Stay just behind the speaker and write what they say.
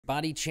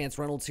everybody, Chance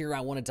Reynolds here.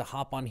 I wanted to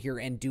hop on here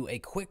and do a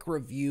quick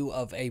review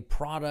of a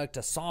product,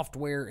 a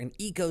software, an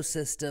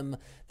ecosystem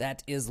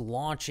that is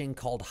launching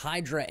called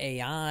Hydra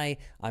AI.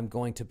 I'm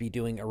going to be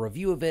doing a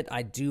review of it.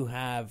 I do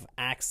have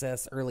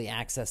early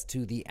access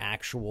to the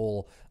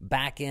actual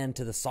backend,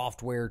 to the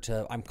software,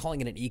 I'm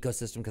calling it an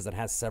ecosystem because it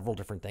has several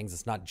different things.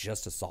 It's not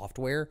just a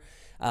software.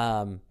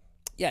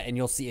 Yeah, and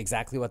you'll see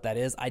exactly what that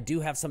is. I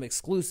do have some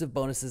exclusive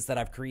bonuses that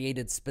I've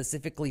created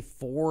specifically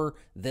for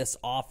this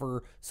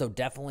offer, so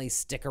definitely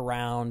stick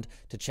around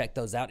to check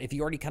those out. If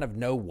you already kind of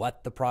know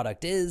what the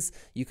product is,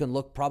 you can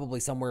look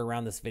probably somewhere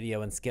around this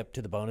video and skip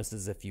to the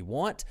bonuses if you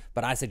want,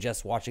 but I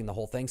suggest watching the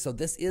whole thing. So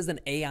this is an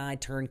AI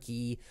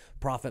turnkey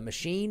profit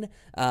machine.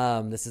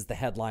 This is the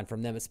headline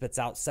from them. It spits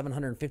out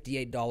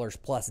 $758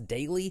 plus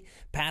daily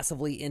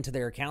passively into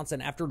their accounts,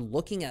 and after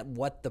looking at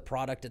what the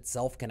product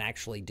itself can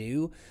actually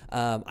do,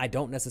 I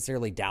don't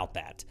necessarily doubt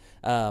that.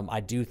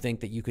 I do think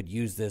that you could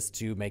use this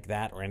to make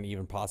that and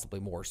even possibly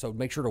more. So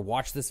make sure to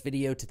watch this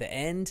video to the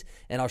end,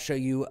 and I'll show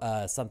you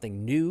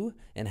something new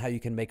and how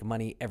you can make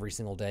money every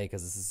single day,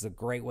 because this is a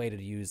great way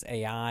to use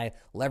AI,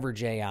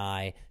 leverage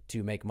AI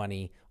to make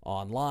money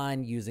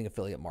online using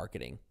affiliate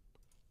marketing.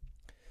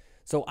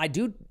 So I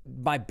do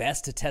my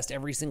best to test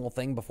every single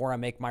thing before I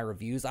make my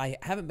reviews. I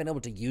haven't been able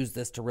to use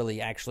this to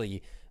really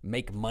actually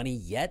make money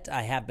yet.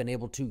 I have been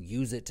able to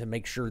use it to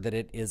make sure that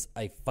it is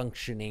a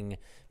functioning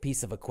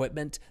piece of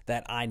equipment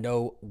that I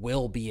know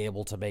will be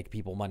able to make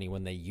people money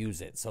when they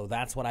use it. So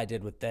that's what I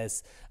did with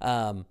this.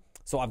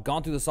 So I've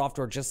gone through the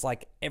software just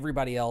like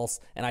everybody else,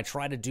 and I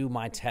try to do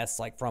my tests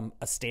like from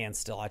a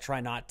standstill. I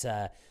try not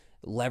to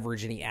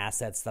leverage any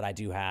assets that I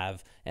do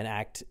have and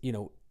act,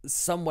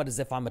 somewhat as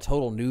if I'm a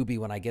total newbie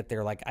when I get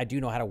there. Like, I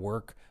do know how to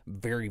work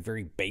very,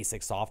 very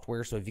basic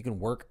software. So if you can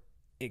work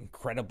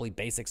incredibly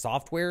basic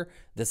software,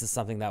 this is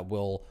something that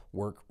will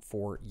work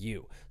for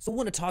you. So I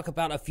want to talk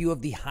about a few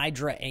of the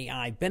Hydra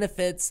AI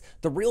benefits.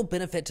 The real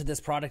benefit to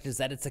this product is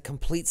that it's a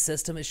complete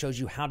system. It shows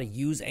you how to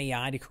use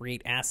AI to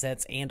create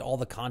assets and all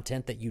the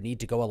content that you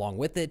need to go along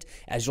with it,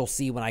 as you'll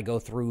see when I go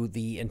through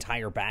the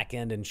entire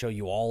backend and show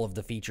you all of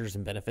the features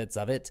and benefits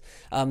of it.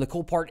 The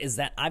cool part is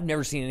that I've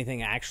never seen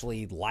anything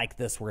actually like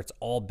this where it's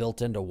all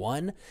built into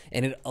one,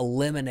 and it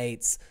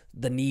eliminates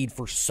the need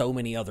for so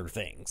many other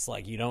things.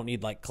 Like, you don't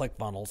need like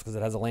ClickFunnels because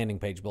it has a landing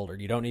page builder.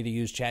 You don't need to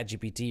use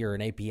ChatGPT or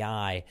an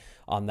API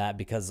on that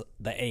because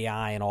the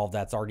AI and all of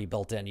that's already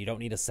built in. You don't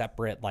need a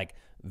separate like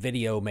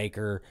video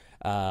maker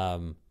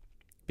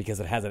because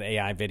it has an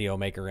AI video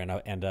maker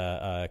and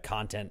a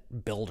content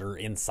builder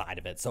inside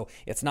of it. So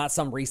it's not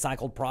some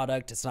recycled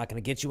product. It's not going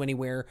to get you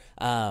anywhere.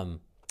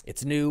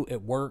 It's new,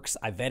 it works.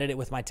 I vetted it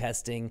with my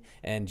testing,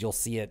 and you'll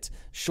see it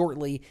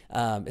shortly.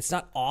 It's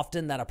not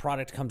often that a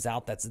product comes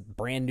out that's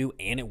brand new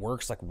and it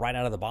works like right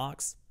out of the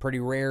box. Pretty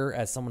rare.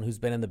 As someone who's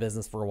been in the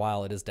business for a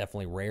while, it is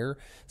definitely rare.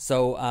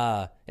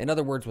 So in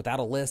other words,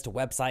 without a list, a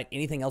website,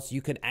 anything else,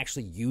 you can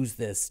actually use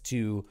this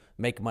to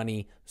make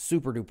money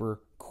super duper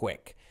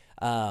quick.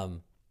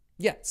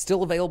 Yeah,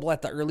 still available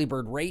at the early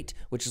bird rate,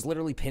 which is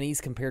literally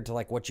pennies compared to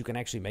like what you can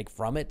actually make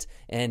from it.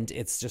 And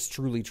it's just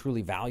truly,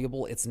 truly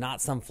valuable. It's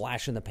not some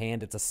flash in the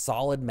pan. It's a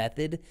solid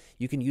method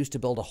you can use to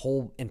build a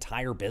whole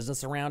entire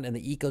business around. And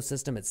the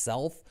ecosystem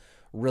itself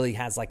really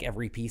has like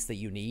every piece that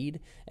you need.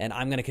 And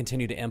I'm going to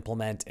continue to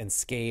implement and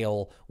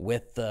scale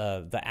with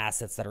the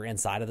assets that are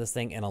inside of this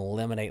thing and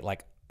eliminate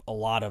like a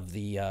lot of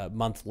the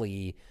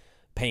monthly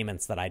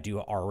payments that I do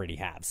already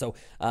have. So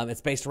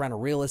it's based around a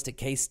realistic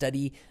case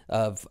study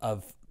of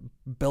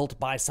built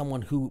by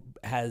someone who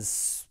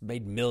has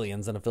made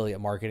millions in affiliate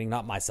marketing,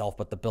 not myself,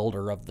 but the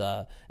builder of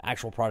the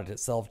actual product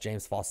itself,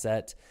 James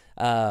Fawcett.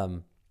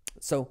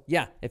 So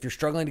yeah, if you're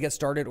struggling to get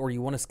started or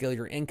you want to scale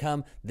your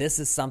income, this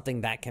is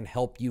something that can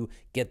help you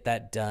get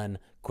that done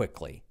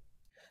quickly.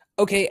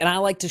 Okay, and I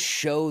like to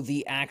show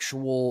the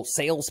actual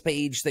sales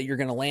page that you're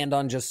going to land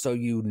on just so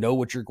you know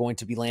what you're going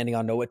to be landing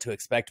on, know what to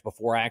expect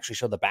before I actually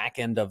show the back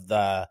end of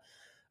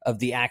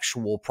the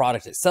actual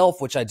product itself,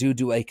 which I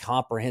do a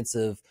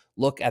comprehensive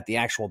look at the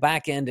actual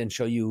back end and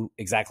show you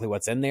exactly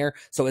what's in there.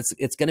 So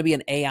it's going to be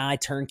an AI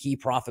turnkey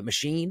profit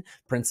machine,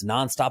 prints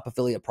nonstop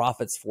affiliate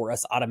profits for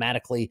us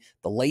automatically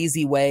the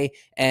lazy way,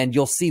 and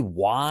you'll see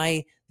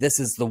why this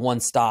is the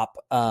one-stop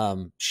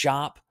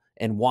shop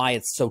and why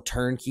it's so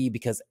turnkey,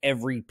 because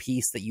every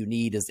piece that you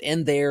need is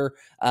in there.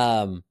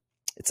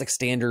 It's like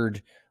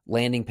standard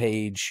landing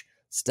page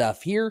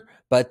stuff here,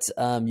 but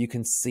you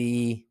can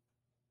see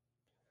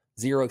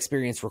zero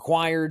experience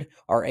required.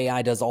 Our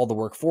AI does all the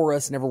work for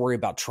us. Never worry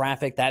about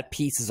traffic. That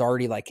piece is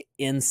already like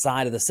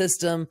inside of the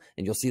system,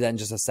 and you'll see that in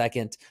just a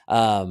second.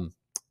 The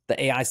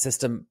AI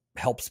system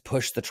helps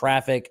push the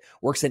traffic,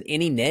 works in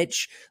any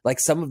niche. Like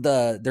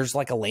there's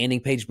like a landing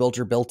page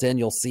builder built in.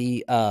 You'll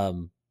see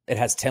it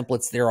has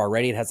templates there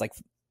already. It has like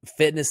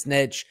fitness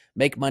niche,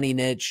 make money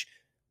niche,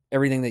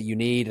 everything that you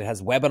need. It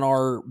has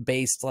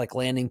webinar-based like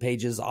landing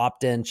pages,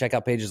 opt-in,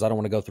 checkout pages. I don't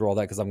want to go through all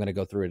that because I'm going to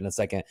go through it in a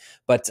second.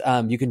 But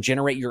you can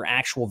generate your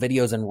actual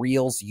videos and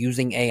reels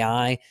using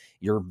AI,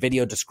 your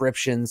video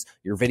descriptions,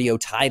 your video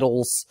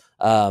titles.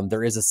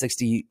 There is a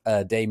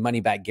 60-day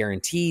money-back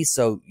guarantee,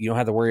 so you don't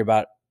have to worry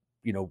about,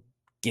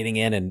 getting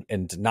in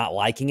and not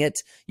liking it.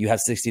 You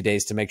have 60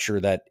 days to make sure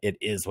that it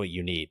is what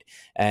you need.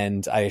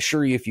 And I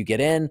assure you, if you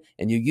get in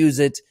and you use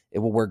it, it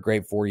will work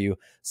great for you.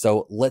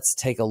 So let's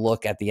take a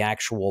look at the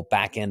actual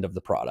back end of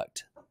the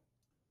product.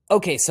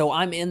 Okay, so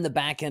I'm in the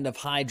back end of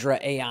Hydra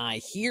AI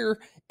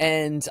here,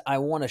 and I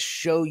want to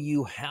show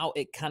you how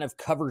it kind of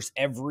covers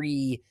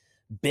every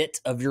bit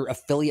of your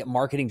affiliate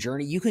marketing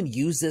journey. You can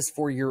use this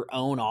for your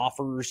own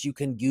offers. You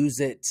can use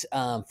it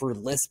for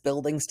list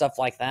building, stuff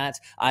like that.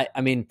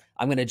 I mean,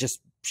 I'm going to just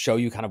show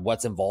you kind of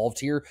what's involved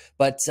here.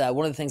 But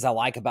one of the things I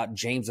like about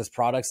James's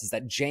products is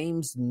that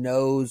James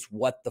knows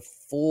what the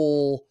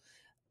full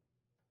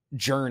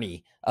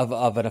journey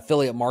of an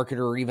affiliate marketer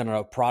or even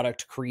a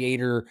product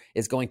creator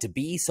is going to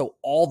be. So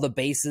all the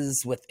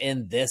bases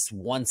within this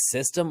one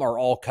system are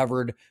all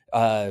covered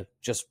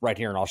just right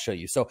here, and I'll show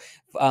you. So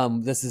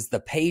this is the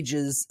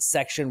pages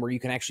section where you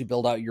can actually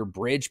build out your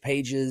bridge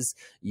pages,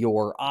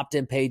 your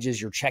opt-in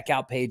pages, your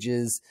checkout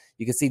pages.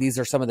 You can see these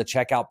are some of the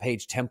checkout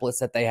page templates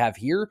that they have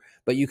here,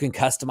 but you can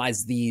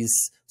customize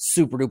these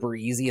super duper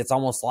easy. It's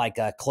almost like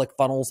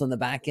ClickFunnels in the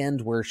back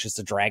end where it's just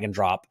a drag and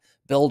drop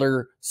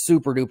builder,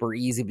 super duper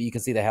easy. But you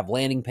can see they have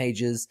landing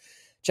pages,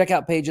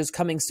 checkout pages,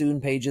 coming soon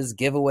pages,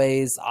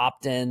 giveaways,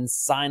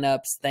 opt-ins,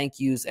 signups, thank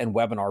yous, and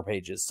webinar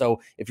pages.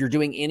 So if you're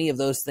doing any of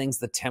those things,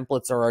 the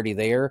templates are already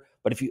there.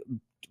 But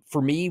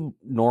for me,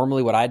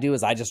 normally what I do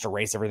is I just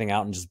erase everything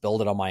out and just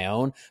build it on my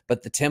own.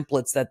 But the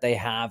templates that they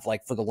have,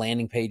 like for the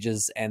landing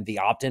pages and the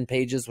opt-in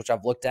pages, which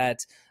I've looked at,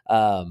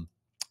 are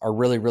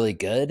really, really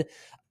good.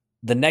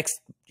 The next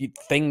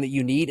thing that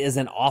you need is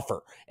an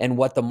offer. And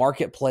what the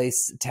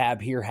marketplace tab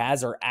here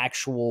has are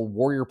actual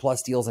Warrior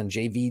Plus deals and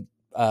JV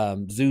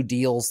Zoo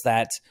deals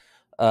that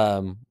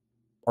are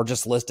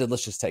just listed.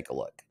 Let's just take a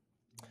look.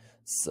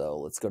 So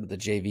let's go to the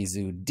JV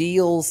Zoo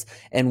deals.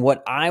 And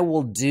what I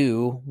will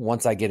do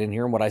once I get in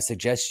here, and what I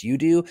suggest you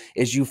do,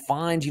 is you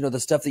find, the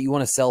stuff that you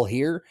want to sell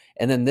here.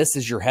 And then this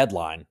is your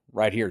headline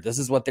right here. This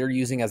is what they're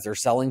using as their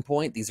selling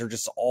point. These are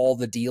just all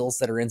the deals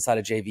that are inside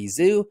of JV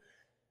Zoo.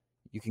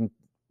 You can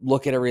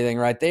look at everything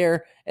right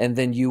there, and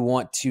then you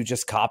want to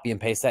just copy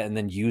and paste that and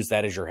then use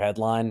that as your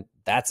headline.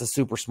 That's a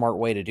super smart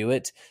way to do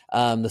it.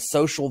 The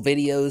social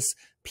videos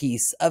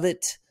piece of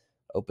it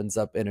opens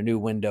up in a new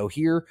window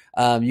here.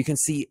 You can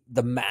see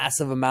the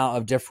massive amount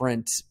of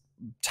different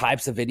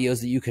types of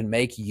videos that you can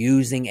make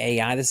using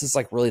AI. This is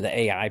like really the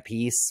AI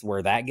piece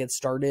where that gets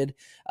started.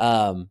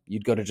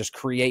 You'd go to just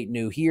create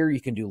new here.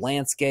 You can do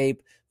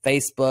landscape,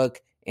 Facebook,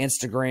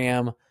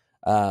 Instagram,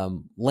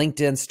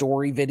 LinkedIn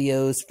story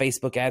videos,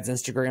 Facebook ads,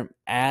 Instagram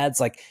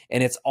ads,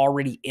 and it's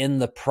already in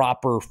the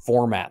proper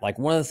format. Like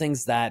one of the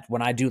things that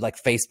when I do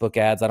like Facebook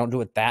ads, I don't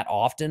do it that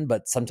often,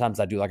 but sometimes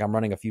I do. Like I'm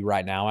running a few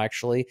right now,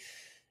 actually.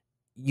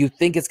 You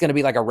think it's going to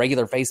be like a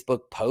regular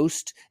Facebook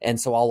post. And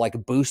so I'll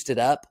like boost it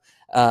up.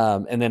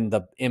 And then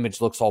the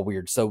image looks all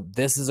weird. So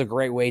this is a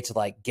great way to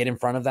like get in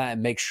front of that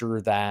and make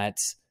sure that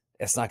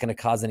it's not going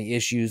to cause any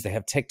issues. They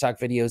have TikTok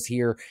videos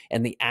here,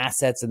 and the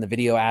assets and the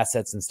video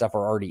assets and stuff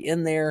are already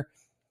in there.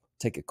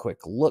 Take a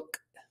quick look.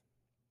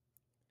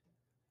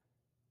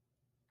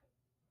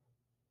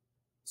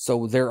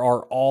 So there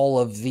are all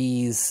of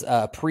these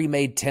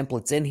pre-made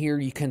templates in here.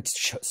 You can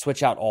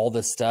switch out all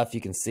this stuff.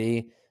 You can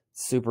see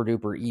super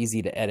duper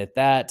easy to edit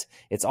that.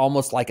 It's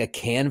almost like a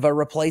Canva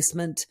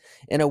replacement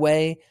in a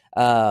way.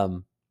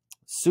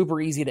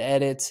 Super easy to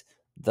edit.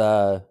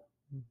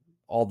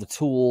 All the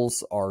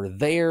tools are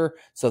there.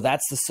 So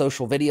that's the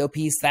social video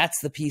piece.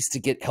 That's the piece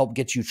to help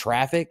get you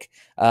traffic.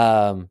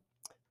 The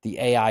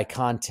AI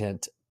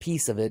content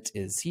piece of it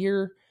is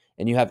here.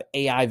 And you have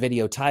AI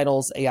video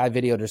titles, AI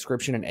video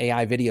description, and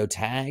AI video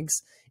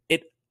tags.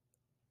 It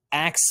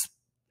acts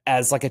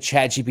as like a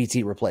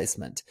ChatGPT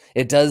replacement.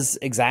 It does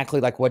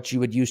exactly like what you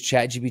would use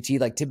ChatGPT.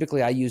 Like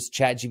typically I use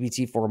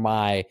ChatGPT for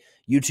my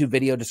YouTube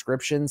video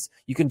descriptions.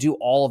 You can do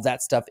all of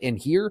that stuff in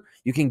here.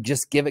 You can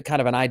just give it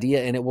kind of an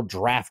idea and it will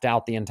draft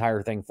out the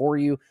entire thing for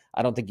you.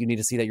 I don't think you need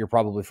to see that. You're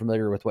probably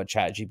familiar with what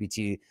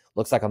ChatGPT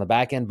looks like on the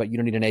back end, but you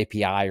don't need an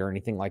API or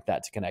anything like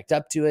that to connect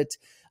up to it.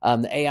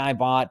 The AI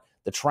bot,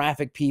 the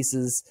traffic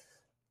pieces.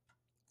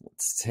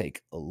 Let's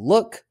take a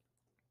look.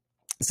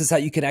 This is how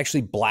you can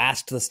actually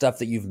blast the stuff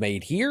that you've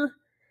made here,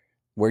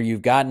 where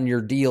you've gotten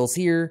your deals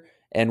here,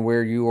 and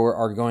where you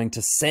are going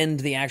to send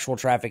the actual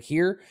traffic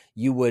here.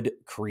 You would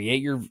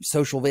create your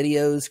social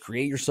videos,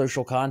 create your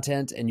social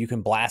content, and you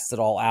can blast it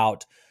all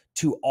out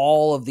to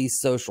all of these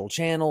social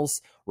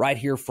channels right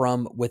here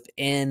from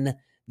within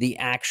the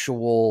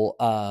actual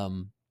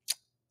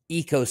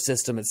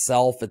ecosystem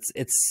itself.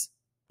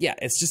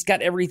 It's just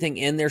got everything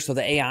in there. So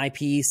the AI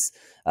piece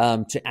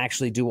to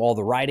actually do all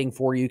the writing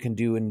for you can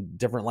do in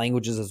different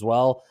languages as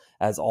well,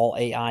 as all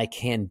AI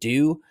can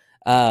do.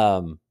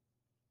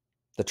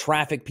 The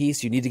traffic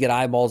piece, you need to get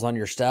eyeballs on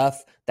your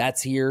stuff.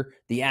 That's here.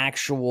 The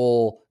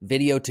actual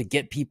video to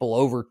get people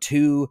over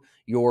to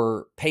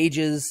your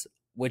pages,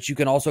 which you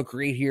can also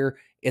create here.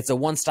 It's a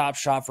one-stop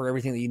shop for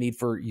everything that you need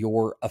for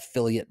your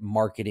affiliate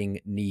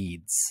marketing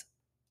needs.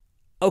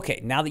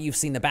 Okay, now that you've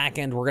seen the back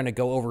end, we're going to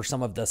go over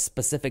some of the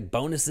specific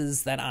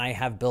bonuses that I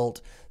have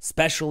built,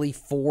 especially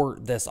for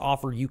this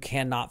offer. You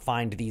cannot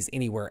find these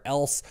anywhere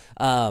else.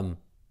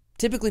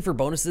 Typically for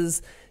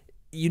bonuses,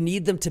 you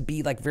need them to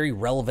be like very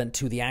relevant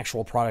to the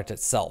actual product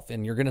itself.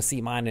 And you're going to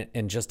see mine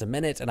in just a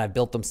minute. And I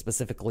built them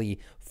specifically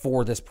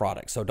for this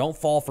product. So don't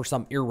fall for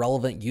some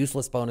irrelevant,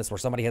 useless bonus where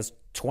somebody has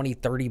 20,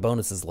 30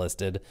 bonuses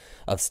listed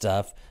of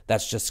stuff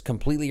that's just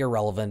completely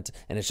irrelevant.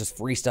 And it's just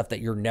free stuff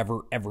that you're never,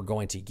 ever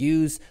going to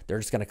use. They're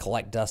just going to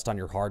collect dust on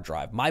your hard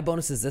drive. My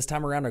bonuses this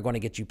time around are going to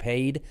get you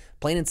paid,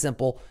 plain and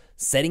simple,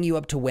 setting you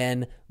up to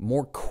win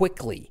more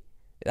quickly.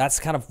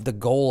 That's kind of the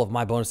goal of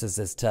my bonuses,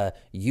 is to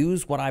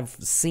use what I've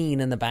seen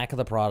in the back of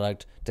the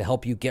product to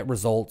help you get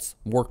results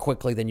more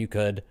quickly than you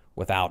could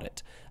without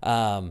it.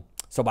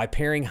 So by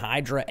pairing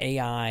Hydra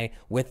AI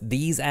with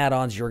these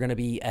add-ons, you're going to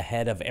be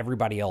ahead of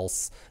everybody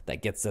else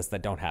that gets this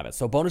that don't have it.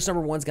 So bonus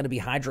number one is going to be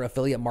Hydra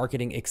Affiliate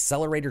Marketing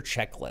Accelerator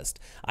Checklist.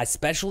 I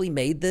specially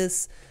made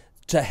this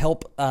to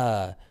help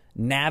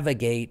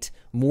navigate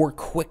more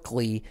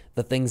quickly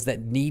the things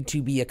that need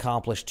to be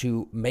accomplished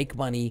to make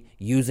money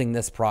using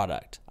this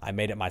product. I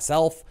made it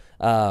myself.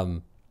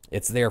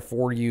 It's there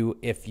for you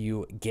if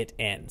you get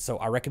in. So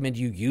I recommend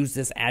you use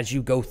this as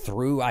you go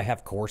through. I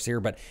have course here,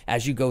 but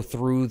as you go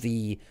through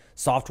the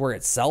software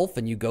itself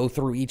and you go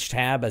through each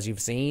tab, as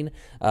you've seen,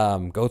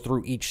 go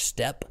through each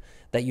step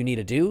that you need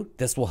to do,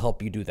 this will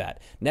help you do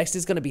that. Next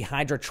is going to be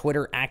Hydra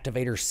Twitter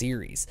Activator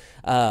Series.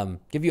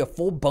 Give you a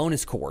full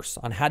bonus course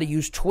on how to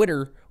use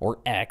Twitter, or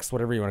X,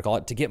 whatever you want to call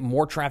it, to get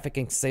more traffic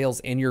and sales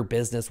in your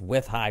business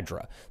with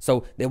Hydra.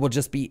 So it will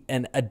just be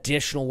an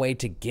additional way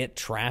to get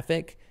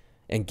traffic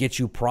and get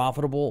you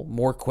profitable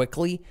more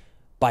quickly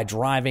by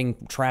driving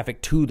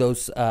traffic to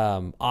those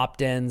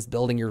opt-ins,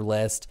 building your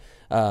list,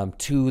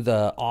 to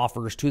the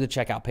offers, to the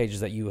checkout pages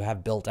that you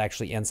have built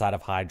actually inside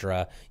of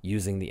Hydra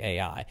using the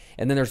AI.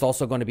 And then there's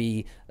also going to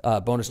be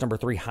bonus number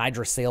 3,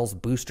 Hydra Sales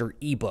Booster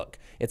ebook.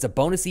 It's a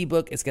bonus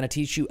ebook. It's going to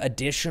teach you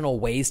additional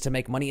ways to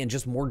make money and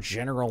just more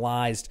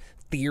generalized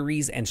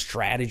theories and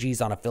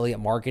strategies on affiliate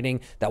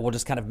marketing that will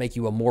just kind of make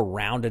you a more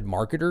rounded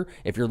marketer.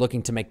 If you're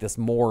looking to make this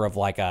more of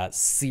like a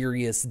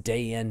serious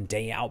day in,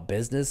 day out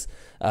business,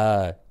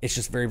 it's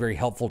just very, very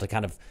helpful to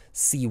kind of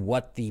see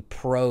what the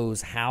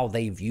pros, how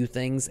they view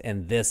things.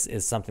 And this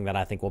is something that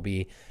I think will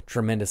be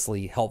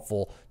tremendously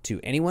helpful to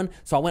anyone.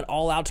 So I went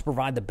all out to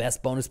provide the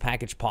best bonus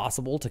package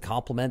possible to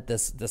complement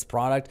this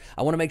product.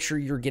 I want to make sure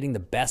you're getting the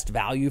best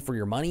value for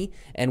your money.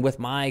 And with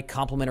my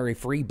complimentary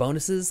free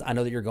bonuses, I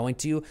know that you're going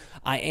to.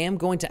 I am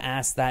going to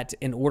ask that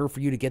in order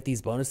for you to get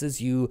these bonuses,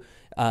 you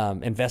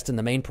invest in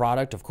the main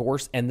product, of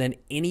course, and then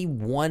any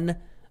one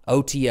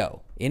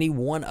OTO, any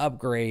one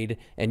upgrade,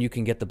 and you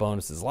can get the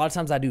bonuses. A lot of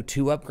times I do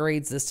 2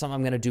 upgrades. This time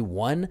I'm going to do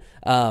 1.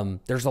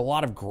 There's a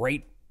lot of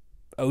great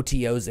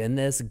OTOs in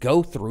this.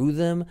 Go through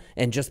them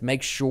and just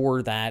make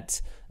sure that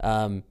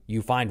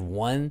you find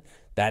one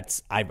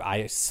that's,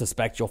 I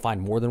suspect you'll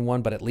find more than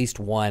one, but at least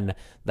one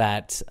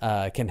that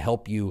can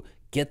help you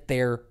get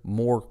there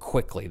more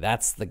quickly.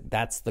 That's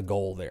the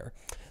goal there.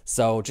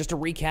 So just to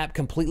recap,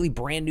 completely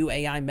brand new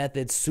AI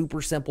method,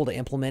 super simple to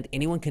implement.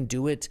 Anyone can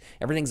do it.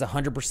 Everything's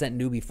 100%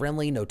 newbie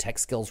friendly, no tech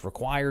skills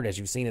required. As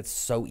you've seen, it's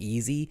so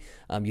easy.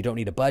 You don't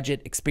need a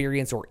budget,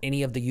 experience, or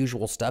any of the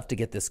usual stuff to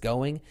get this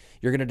going.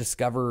 You're going to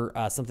discover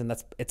something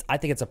I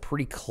think it's a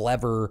pretty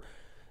clever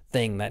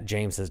thing that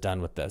James has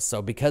done with this.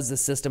 So because this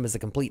system is a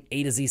complete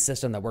A to Z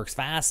system that works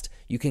fast,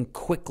 you can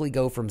quickly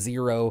go from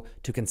 0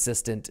 to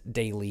consistent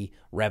daily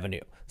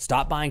revenue.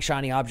 Stop buying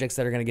shiny objects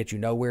that are going to get you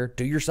nowhere.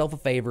 Do yourself a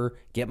favor,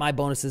 get my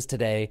bonuses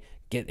today,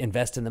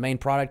 invest in the main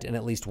product and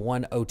at least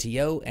 1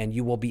 OTO, and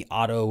you will be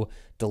auto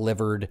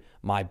delivered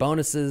my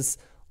bonuses.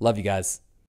 Love you guys.